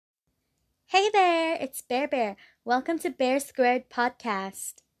Hey there, it's Bear Bear. Welcome to Bear Squared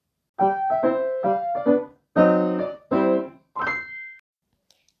Podcast.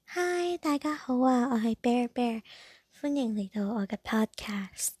 Hi， 大家好啊，我係 Bear Bear， 歡迎嚟到我嘅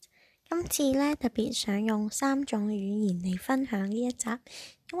podcast。今次呢，特別想用3種語言嚟分享呢一集，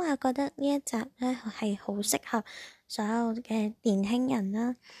因為我覺得呢一集呢係好適合所有嘅年輕人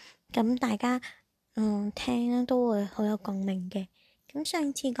啦。咁大家聽咧都會好有共鳴嘅。咁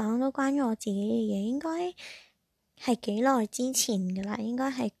上次講到關於我自己嘅嘢，應該係幾耐之前㗎啦，應該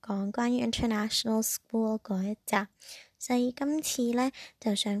係講關於 International School 嗰一集。所以今次呢，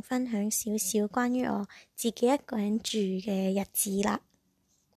就想分享少少關於我自己一個人住嘅日子啦。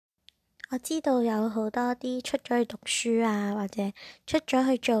我知道有好多啲出咗去讀書啊，或者出咗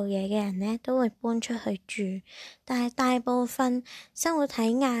去做嘢嘅人呢，都會搬出去住。但係大部分生活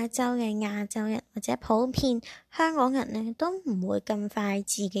喺亞洲嘅亞洲人，或者普遍香港人呢，都唔會咁快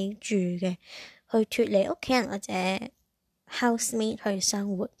自己住嘅，去脫離屋企人或者 housemate 去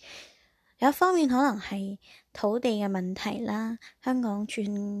生活。有一方面可能係土地嘅問題啦，香港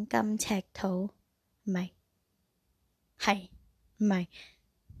寸金尺土，唔係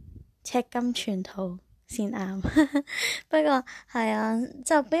尺金寸土先啱。不過係啊，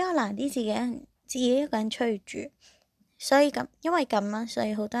就比較難啲自己一個人出去住，所以因為咁啦，所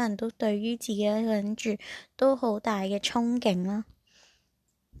以好多人都對於自己一個人住都好大嘅憧憬啦。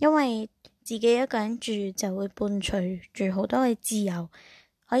因為自己一個人住就會伴隨住好多嘅自由，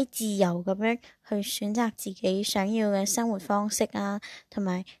可以自由咁樣去選擇自己想要嘅生活方式啊，同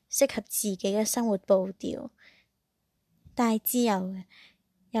埋適合自己嘅生活步調。但係自由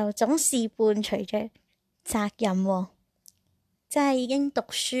又總是伴隨着責任喎，即係已經讀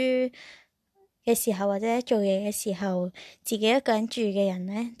書嘅時候或者做嘢嘅時候，自己一個人住嘅人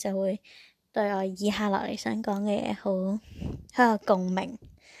呢，就會對我以下落嚟想講嘅嘢好有共鳴。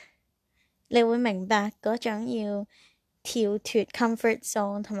你會明白嗰種要跳脫 comfort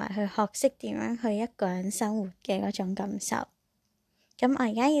zone 同埋去學識點樣去一個人生活嘅嗰種感受。咁我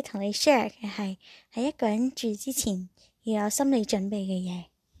而家要同你 share 嘅係喺一個人住之前要有心理準備嘅嘢。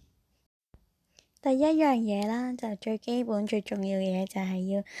第一樣嘢啦，就最基本最重要嘅嘢就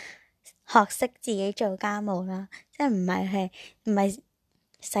係要學識自己做家務啦，即係唔係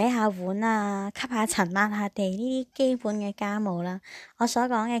洗下碗啊、吸下塵、抹下地呢啲基本嘅家務啦。我所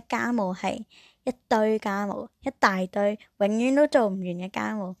講嘅家務係一堆家務，一大堆，永遠都做唔完嘅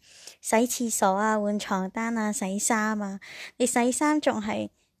家務。洗廁所啊、換床單啊、洗衫啊，你洗衫仲係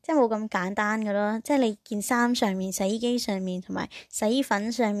即係冇咁簡單㗎咯，即係你件衫上面、洗衣機上面同埋洗衣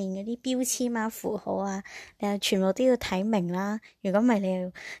粉上面嗰啲標籤啊、符號啊，你又全部都要睇明啦。如果唔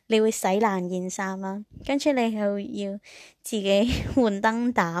係，你會洗爛件衫啦。跟住你又要自己換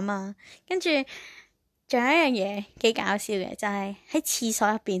燈膽啊。跟住仲有一樣嘢幾搞笑嘅，就係喺廁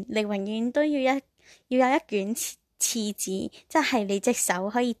所入邊，你永遠都要有一卷廁紙，即係你隻手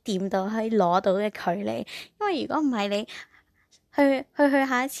可以掂到、可以攞到嘅距離。因為如果唔係你去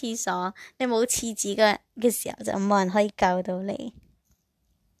下廁所，你冇廁紙嘅時候就冇人可以救到你。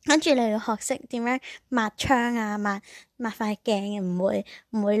跟住你要學識點樣抹窗啊，抹塊鏡，唔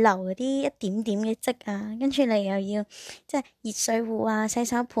會留嗰啲一點點嘅跡啊。跟住你又要即係熱水壺啊、洗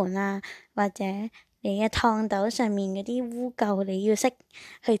手盆啊，或者你嘅燙斗上面嗰啲污垢，你要識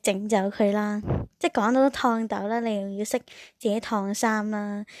去整走佢啦。即係講到燙斗啦，你又要識自己燙衫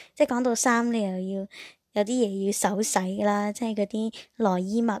啦。即係講到衫，你又要有啲嘢要手洗啦，即係嗰啲內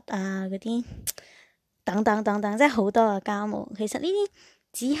衣物啊，嗰啲等等，即係好多嘅家務。其實呢啲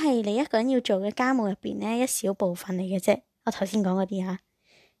只係你一個人要做嘅家務入邊呢一小部分嚟嘅啫。我頭先講嗰啲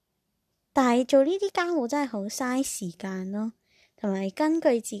但係做呢啲家務真係好嘥時間咯，同埋根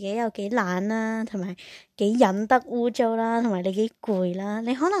據自己有幾懶啦，同埋幾忍得污糟啦，同埋你幾攰啦，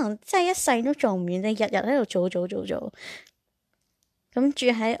你可能真係一世都做唔完，你日日喺度做。咁住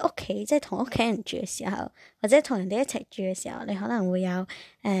喺屋企，即係同屋企人住嘅時候，或者同人哋一齊住嘅時候，你可能會有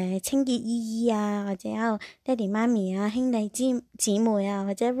清潔姨姨啊，或者有爹哋媽咪啊、兄弟姊妹啊，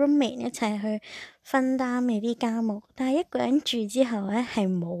或者 roommate 一齊去分擔你啲家務。但係一個人住之後咧係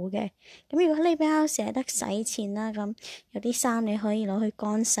冇嘅。咁如果你比較捨得使錢啦，咁有啲衫你可以攞去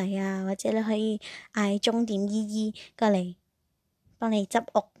乾洗啊，或者你可以嗌鐘點姨姨過嚟幫你執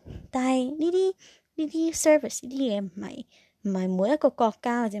屋。但係呢啲 service 呢啲嘢唔係每一個國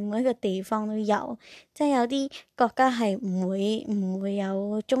家或者每一個地方都有，即係有啲國家係唔會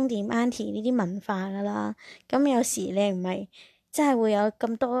有鐘點 auntie 呢啲文化噶啦。咁有時你唔係即係會有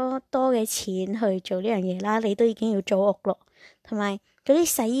咁多嘅錢去做呢樣嘢啦，你都已經要租屋咯。同埋嗰啲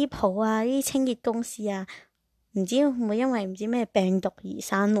洗衣鋪啊、呢啲清潔公司啊，唔知會唔會因為唔知咩病毒而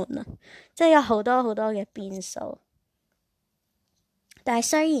閂門啊？即係有好多嘅變數。但係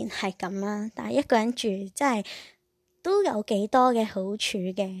雖然係咁啦，但係一個人住真係都有幾多嘅好處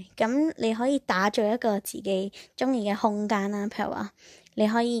嘅。咁你可以打造一個自己中意嘅空間啦，譬如話你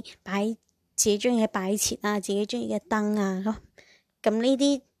可以擺自己中意嘅擺設啊，自己中意嘅燈啊，咁呢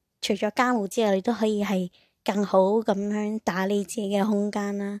啲除咗家務之外，你都可以係更好咁樣打理自己嘅空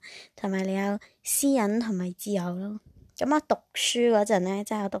間啦，同埋你有私隱同埋自由咯。咁我讀書嗰陣咧，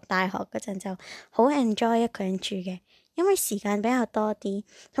即係我讀大學嗰陣就好 enjoy 一個人住嘅。因為時間比較多啲，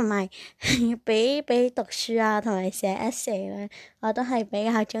同埋比讀書啊，同埋寫 essay 咧，我都係比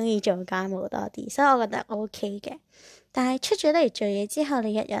較中意做家務多啲，所以我覺得 OK 嘅。但係出咗嚟做嘢之後，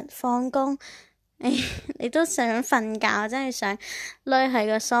你日日放工，你都想瞓覺，真係想匿喺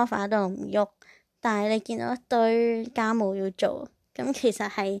個 sofa 度唔喐。但係你見到一堆家務要做，咁其實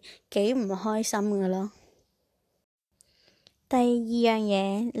係幾唔開心㗎咯。第二樣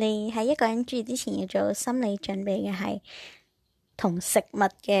嘢，你喺一個人住之前要做心理準備嘅係同食物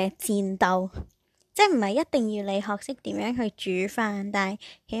嘅戰鬥，即係唔係一定要你學識點樣去煮飯，但係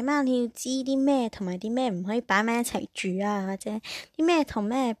起碼你要知啲咩同埋啲咩唔可以擺埋一齊煮啊，或者啲咩同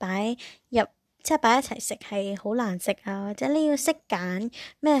咩擺入即係擺一齊食係好難食啊，或者你要識揀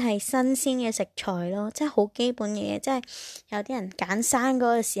咩係新鮮嘅食材咯，即係好基本嘅嘢，即係有啲人揀生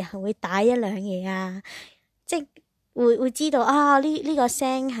果嘅時候會打一兩嘢啊，即係會知道啊呢個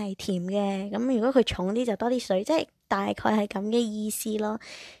聲係甜嘅，咁如果佢重啲就多啲水，即係大概係咁嘅意思咯。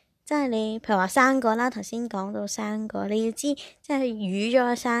即係你譬如話生果啦，頭先講到生果，你要知即係瘀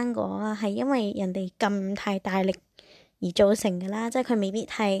咗嘅生果啊，係因為人哋撳太大力而造成嘅啦，即係佢未必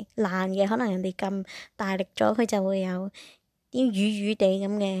係爛嘅，可能人哋撳大力咗，佢就會有啲瘀瘀地咁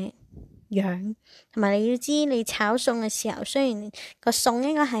嘅樣。同埋你要知你炒餸嘅時候，雖然個餸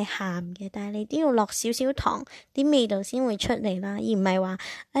應該係鹹嘅，但係你都要落少少糖，啲味道先會出嚟啦，而唔係話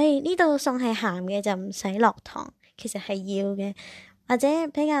呢道餸係鹹嘅就唔使落糖，其實係要嘅。或者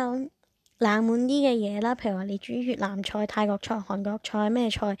比較冷門啲嘅嘢啦，譬如話你煮越南菜、泰國菜、韓國菜咩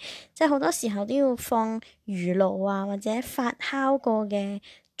菜，即係好多時候都要放魚露啊，或者發酵過嘅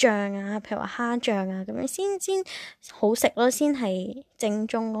醬啊，譬如話蝦醬啊，咁樣先好食咯，先係正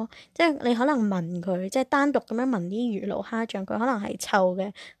宗咯。即係你可能聞佢，即係單獨咁樣聞啲魚露蝦醬，佢可能係臭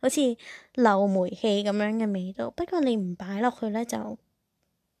嘅，好似漏煤氣咁樣嘅味道。不過你唔擺落去咧，就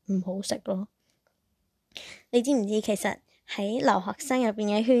唔好食咯。你知唔知其實喺留學生入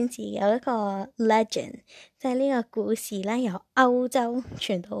邊嘅圈子有一個 legend，即係呢個故事咧，由歐洲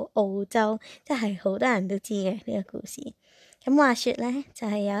傳到澳洲，即係好多人都知嘅呢個故事。咁話說咧，就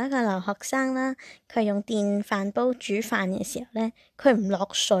係有一個留學生啦，佢用電飯煲煮飯嘅時候咧，佢唔落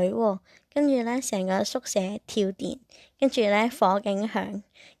水喎，跟住咧成個宿舍跳電，跟住咧火警響，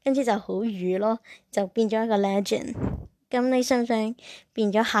跟住就好瘀咯，就變咗一個 legend。咁你想唔想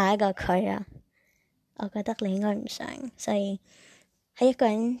變咗下一個佢啊？我覺得你應該唔想，所以喺一個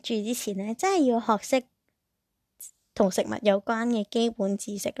人住之前咧，真係要學識同食物有關嘅基本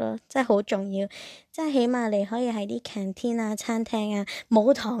知識咯，真係好重要。即係起碼你可以喺啲 canteen 啊、餐廳啊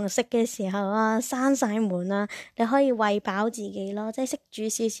冇堂食嘅時候啊，閂晒門啊，你可以餵飽自己咯，即係識煮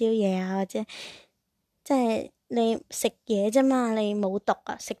少少嘢啊，或者即係你食嘢啫嘛，你冇毒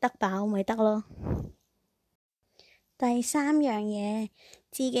啊，食得飽咪得咯。第三樣嘢，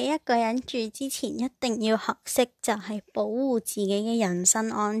自己一個人住之前一定要學識就係保護自己嘅人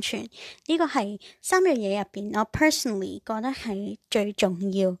身安全。呢個係三樣嘢入邊，我 personally 覺得係最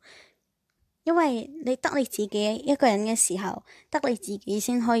重要。因為你得你自己一個人嘅時候，得你自己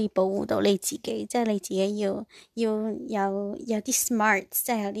先可以保護到你自己，即係你自己要有啲 smart，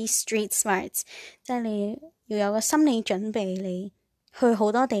即係有啲 street smart，即係你要有個心理準備，你去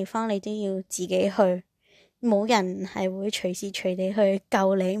好多地方你都要自己去。冇人係會隨時隨地去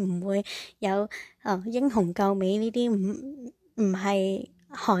救你，唔會有英雄救美呢啲，唔係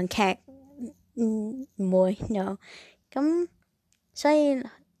韓劇，唔會有。咁所以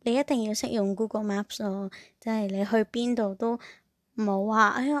你一定要識用 Google Maps 咯，即係你去邊度都冇話，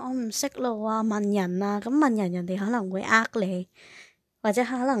哎呀我唔識路啊，問人啊，咁問人，人哋可能會呃你，或者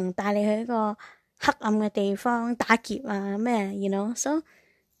可能帶你去一個黑暗嘅地方打劫啊咩，you know，so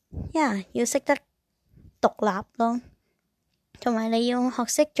yeah， 要識得獨立咯，同埋你要學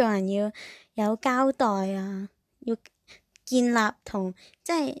識做人要有交代啊，要建立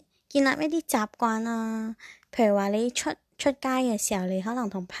即係建立一啲習慣啊。譬如話你出街嘅時候，你可能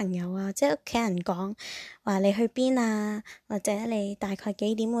同朋友啊，即係屋企人講話你去邊啊，或者你大概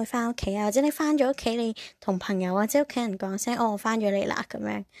幾點會返屋企啊，或者你返咗屋企，你同朋友或者屋企人講聲我返咗嚟啦咁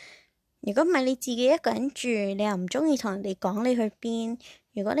樣。如果唔係你自己一個人住，你又唔中意同人哋講你去邊，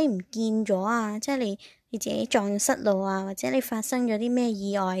如果你唔見咗啊，即係你自己撞失路啊，或者你發生咗啲咩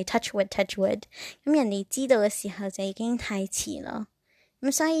意外，touch wood，咁人哋知道嘅時候就已經太遲咯。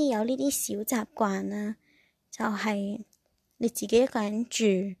咁所以有呢啲小習慣啦，就係你自己一個人住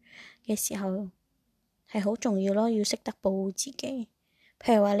嘅時候係好重要咯，要識得保護自己。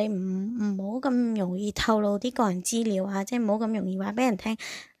譬如話你唔好咁容易透露啲個人資料啊，即係唔好咁容易話俾人聽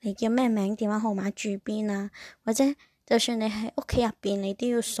你叫咩名、電話號碼、住邊啊，或者就算你喺屋企入邊，你都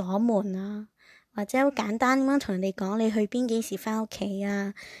要鎖門啊，或者好簡單咁樣同人哋講你去邊、幾時返屋企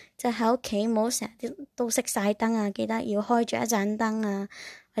啊，即係喺屋企唔好成日都熄晒燈啊，記得要開住一盞燈啊，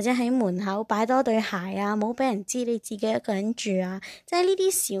或者喺門口擺多對鞋啊，唔好俾人知你自己一個人住啊，即係呢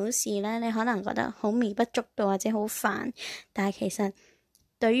啲小事咧，你可能覺得好微不足道或者好煩，但係其實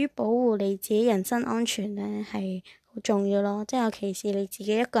對於保護你自己人身安全咧係好重要咯，即係尤其是你自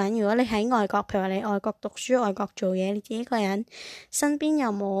己一個人，如果你喺外國，譬如話你外國讀書、外國做嘢，你自己一個人，身邊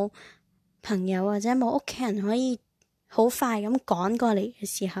又冇朋友或者冇屋企人可以好快咁趕過嚟嘅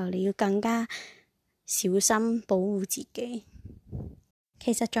時候，你要更加小心保護自己。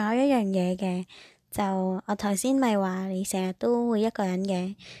其實仲有一樣嘢嘅，就我頭先咪話你成日都會一個人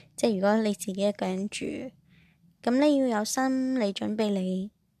嘅，即係如果你自己一個人住，咁你要有心理準備，你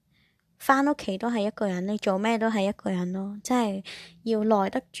返屋企都係一個人，你做咩都係一個人咯，即係要耐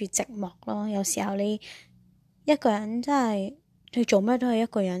得住寂寞咯。有時候你一個人真係你做咩都係一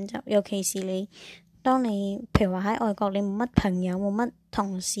個人，就尤其是你當你譬如話喺外國，你冇乜朋友、冇乜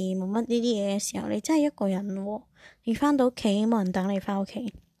同事、冇乜呢啲嘢嘅時候，你真係一個人喎。你返到屋企冇人等你返屋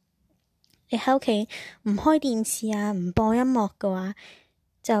企，你喺屋企唔開電視啊，唔播音樂嘅話，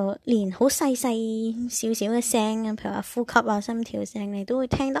就連好細細少少嘅聲啊，譬如話呼吸啊、心跳聲，你都會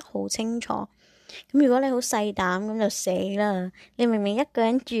聽得好清楚。咁如果你好細膽，咁就死啦！你明明一個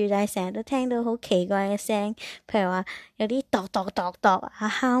人住，但係成日都聽到好奇怪嘅聲，譬如話有啲跺跺跺跺啊、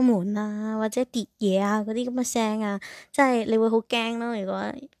敲門啊，或者跌嘢啊嗰啲咁嘅聲啊，即係你會好驚咯。如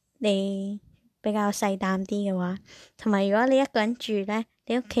果你比較細膽啲嘅話，同埋如果你一個人住咧，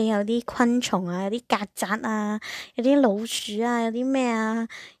你屋企有啲昆蟲啊，有啲曱甴啊，有啲老鼠啊，有啲咩啊，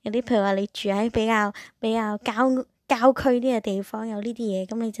有啲譬如話你住喺比較郊區啲嘅地方，有呢啲嘢，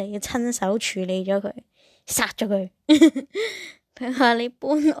咁你就要親手處理咗佢，殺咗佢。譬如話你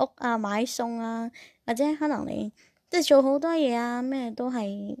搬屋啊、買餸啊，或者可能你即係做好多嘢啊，咩都係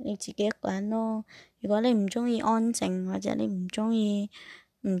你自己一個人咯。如果你唔中意安靜，或者你唔中意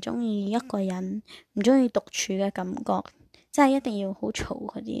一個人，唔中意獨處嘅感覺，真係一定要好嘈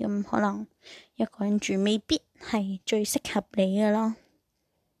嗰啲，咁可能一個人住未必係最適合你嘅咯。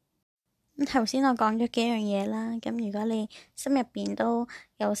咁頭先我講咗幾樣嘢啦，咁如果你心入邊都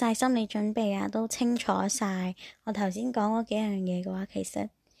有晒心理準備啊，都清楚晒我頭先講嗰幾樣嘢嘅話，其實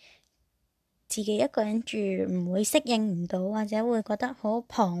自己一個人住唔會適應唔到，或者會覺得好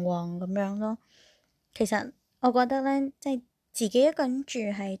彷徨咁樣咯。其實我覺得咧，即係自己一個人住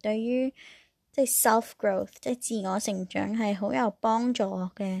係對於即係 self growth， 即係自我成長係好有幫助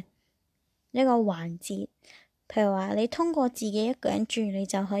嘅一個環節。譬如話你通過自己一個人住，你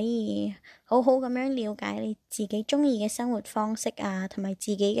就可以好好咁樣了解你自己中意嘅生活方式啊，同埋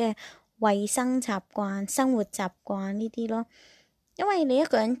自己嘅衛生習慣、生活習慣呢啲咯。因為你一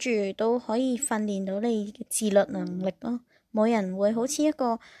個人住都可以訓練到你嘅自律能力咯。冇人會好似一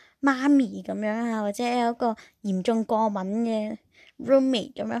個媽咪咁樣啊，或者有一個嚴重過敏嘅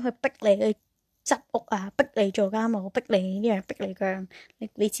roommate 咁樣去逼你去執屋啊，逼你做家務，逼你呢樣逼你嗰樣。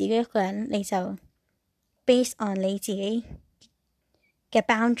你自己一個人，你就based on 你自己嘅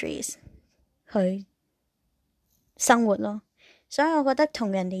boundaries 去生活咯，所以我覺得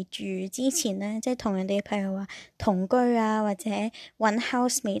同人哋住之前呢，即係同人哋譬如話同居啊，或者揾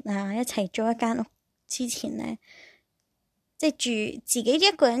housemate 啊，一齊租一間屋之前呢，即係住自己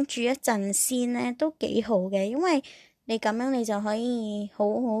一個人住一陣先呢，都幾好嘅，因為你咁樣你就可以好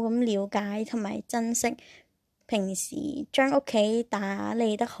好咁了解同埋珍惜平時將屋企打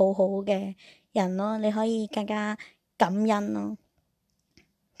理得好好嘅人咯，你可以更加感恩咯，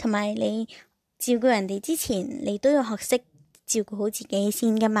同埋你照顧人哋之前，你都要學識照顧好自己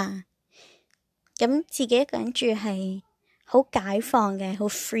先噶嘛。咁自己一個人住係好解放嘅，好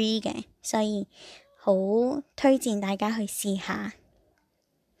free 嘅，所以好推薦大家去試下。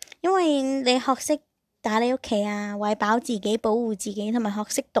因為你學識打理屋企啊，餵飽自己，保護自己，同埋學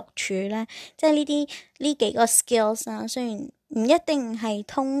識獨處咧，即係呢幾個 skills 啊。雖然唔一定係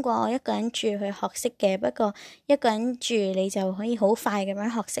通過一個人住去學識嘅，不過一個人住你就可以好快咁樣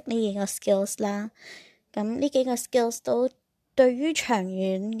學識呢幾個 skills 啦。咁呢幾個 skills 都對於長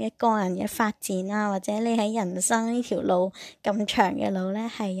遠嘅個人嘅發展啊，或者你喺人生呢條路咁長嘅路咧，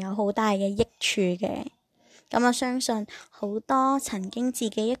係有好大嘅益處嘅。咁我相信好多曾經自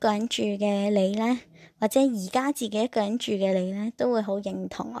己一個人住嘅你咧，或者而家自己一個人住嘅你咧，都會好認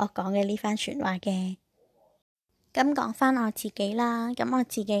同我講嘅呢番說話嘅。咁講翻我自己啦，咁我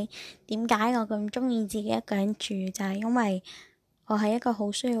自己點解我咁鍾意自己一個人住，就係因為我係一個好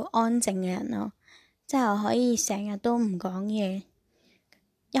需要安靜嘅人咯，即係我可以成日都唔講嘢，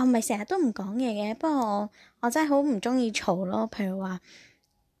又唔係成日都唔講嘢嘅，不過我真係好唔鍾意嘈咯。譬如話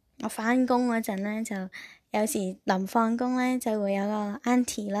我返工嗰陣咧，就有時臨放工咧就會有個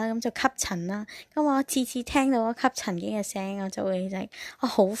auntie 啦，咁就吸塵啦，咁我次次聽到嗰吸塵機嘅聲，我就會我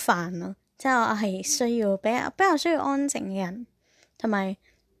好煩咯。即係我係需要比較需要安靜嘅人，同埋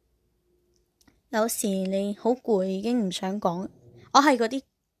有時你好攰已經唔想講，我係嗰啲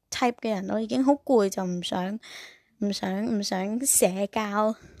type 嘅人，我已經好攰就唔想社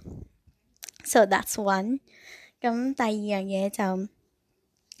交。So that's one。咁第二樣嘢就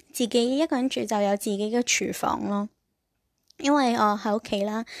自己一個人住就有自己嘅廚房咯，因為我喺屋企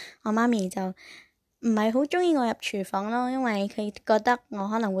啦，我媽咪就唔係好鍾意我入廚房咯，因為佢覺得我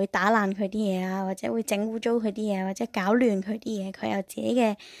可能會打爛佢啲嘢啊，或者會整污糟佢啲嘢，或者搞亂佢啲嘢。佢有自己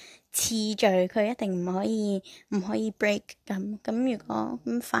嘅次序，佢一定唔可以 break 咁。咁如果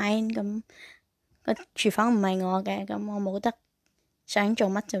咁 fine，咁個廚房唔係我嘅，咁我冇得想做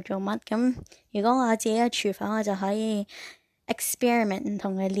乜就做乜。咁如果我有自己嘅廚房，我就可以 experiment 唔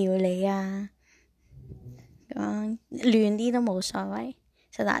同嘅料理啊，咁亂啲都冇所謂。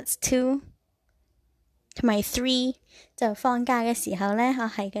So that's two。同埋 3就放假嘅時候咧，我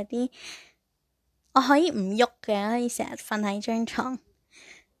係嗰啲我可以唔喐嘅，可以成日瞓喺張床，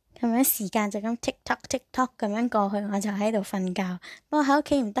咁樣時間就咁 tick tock 咁樣過去，我就喺度瞓覺。不過喺屋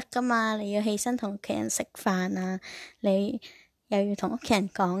企唔得噶嘛，你要起身同屋企人食飯啊，你又要同屋企人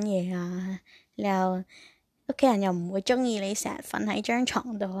講嘢啊，你又屋企人又唔會鍾意你成日瞓喺張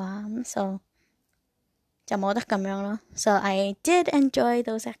床度啊，咁 so 就冇得咁樣咯。So I did enjoy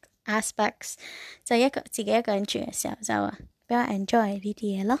those aspects， 就自己一個人住嘅時候就比較 enjoy 呢啲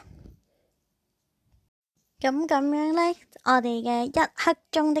嘢咯。咁樣呢，我哋嘅一刻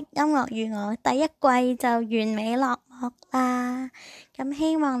鐘的音樂與我第一季就完美落幕啦。咁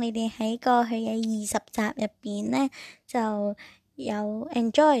希望你哋喺過去嘅20集入邊呢，就有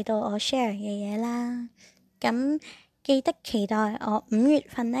enjoy 到我 share 嘅嘢啦。咁記得期待我5月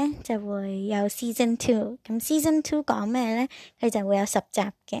份呢就會有 Season 2。咁 Season 2講咩呢？佢就會有10集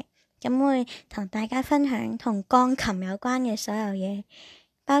嘅。咁會同大家分享同鋼琴有關嘅所有嘢，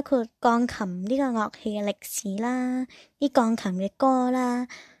包括鋼琴呢個樂器嘅歷史啦，啲鋼琴嘅歌啦，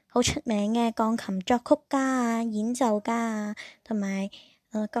好出名嘅鋼琴作曲家啊、演奏家啊，同埋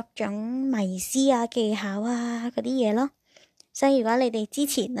各種迷思啊、技巧啊嗰啲嘢咯。所以如果你哋之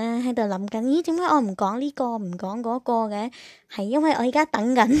前呢喺度諗緊，咦，點解我唔講呢個唔講嗰個嘅？係因為我而家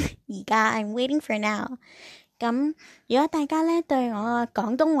等緊，而家 I'm waiting for now。咁如果大家咧對我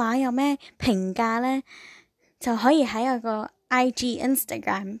廣東話有咩評價咧，就可以喺我個 IG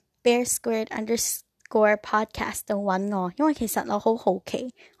Instagram bearsquared_podcast 度揾我，因為其實我好好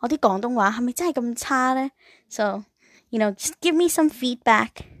奇我啲廣東話係咪真係咁差咧？ So just give me some feedback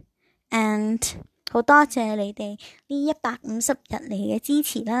and 好多謝你哋呢150日嚟嘅支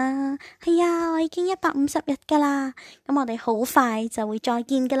持啦。係啊，我已經150日噶啦，咁我哋好快就會再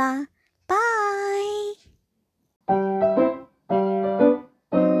見噶啦，拜。